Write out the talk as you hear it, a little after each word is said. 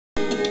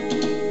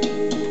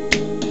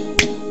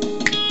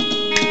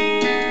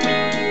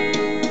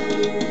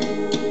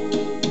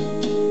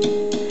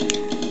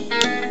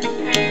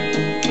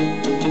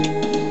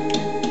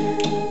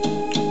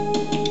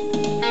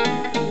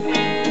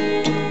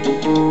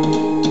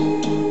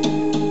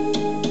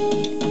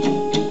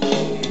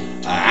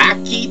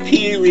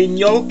you and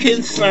you're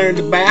concerned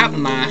about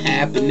my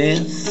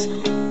happiness.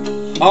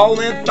 All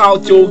them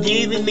thoughts you're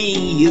giving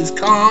me is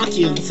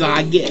conscience,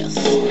 I guess.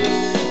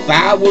 If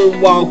I were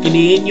walking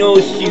in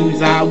your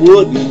shoes, I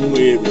wouldn't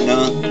wear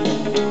none.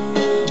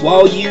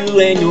 While you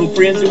and your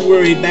friends are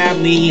worried about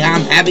me,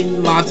 I'm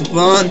having lots of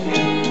fun.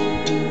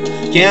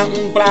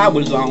 Counting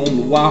flowers on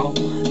the wall,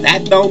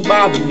 that don't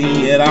bother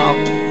me at all.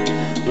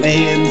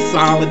 Playing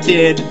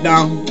solitaire at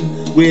dawn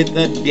with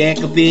a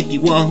deck of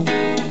 51.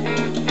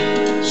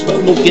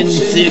 Smoking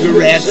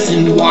cigarettes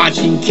and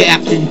watching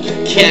Captain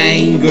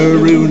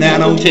Kangaroo. Now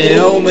don't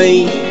tell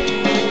me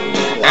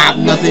I've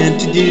nothing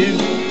to do.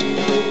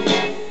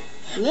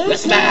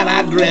 Last night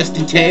I dressed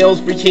in tails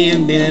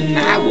pretending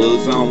I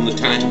was on the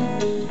town.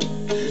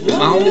 As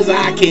long as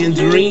I can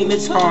dream,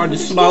 it's hard to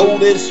slow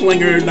this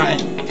swinger down.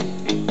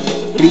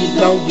 Please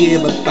don't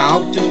give a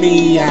thought to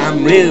me,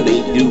 I'm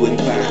really doing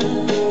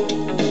fine.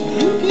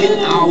 You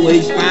can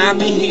always find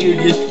me here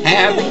just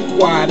having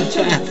quite a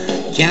time.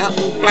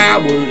 Counting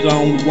flowers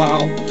on the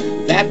wall,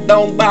 that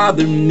don't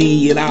bother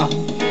me at all.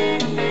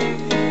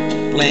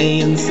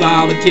 Playing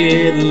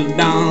solitaire till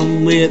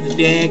dawn with a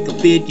deck of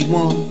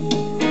 51.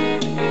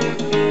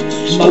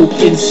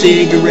 Smoking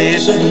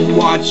cigarettes and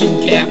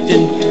watching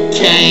Captain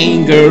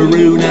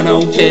Kangaroo. Now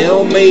don't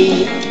tell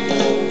me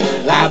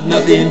I've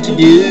nothing to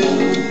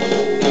do.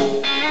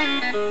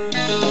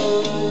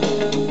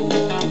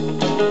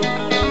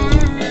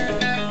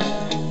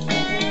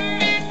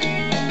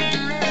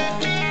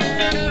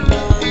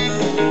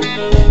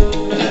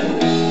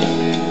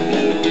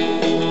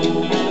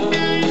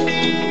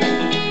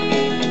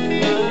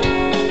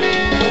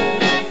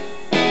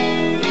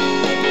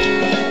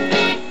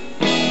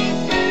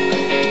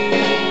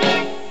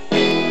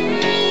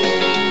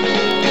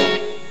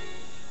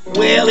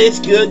 Well, it's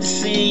good to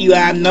see you,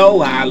 I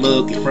know I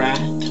look fright.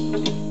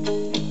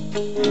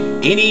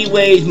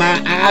 Anyways,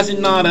 my eyes are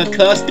not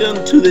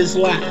accustomed to this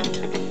light,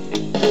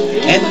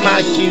 and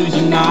my shoes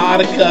are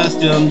not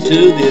accustomed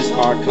to this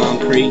hard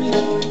concrete.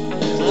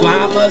 So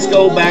I must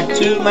go back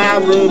to my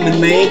room and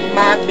make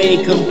my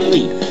day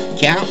complete.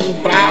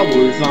 Counting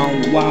flowers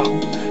on the wall,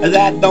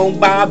 that don't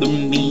bother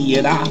me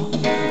at all.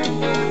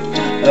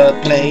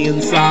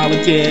 Playing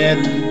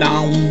solitaire till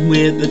dawn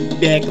with a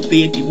deck of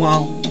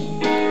 51.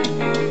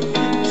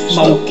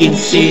 Smoking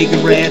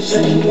cigarettes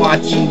and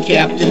watching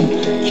Captain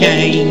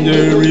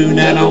Kangaroo.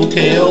 Now don't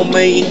tell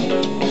me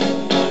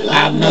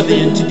I've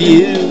nothing to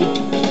do.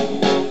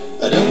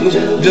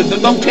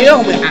 Don't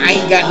tell me I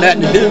ain't got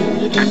nothing to do.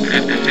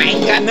 I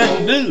ain't got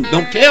nothing to do.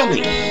 Don't tell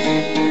me.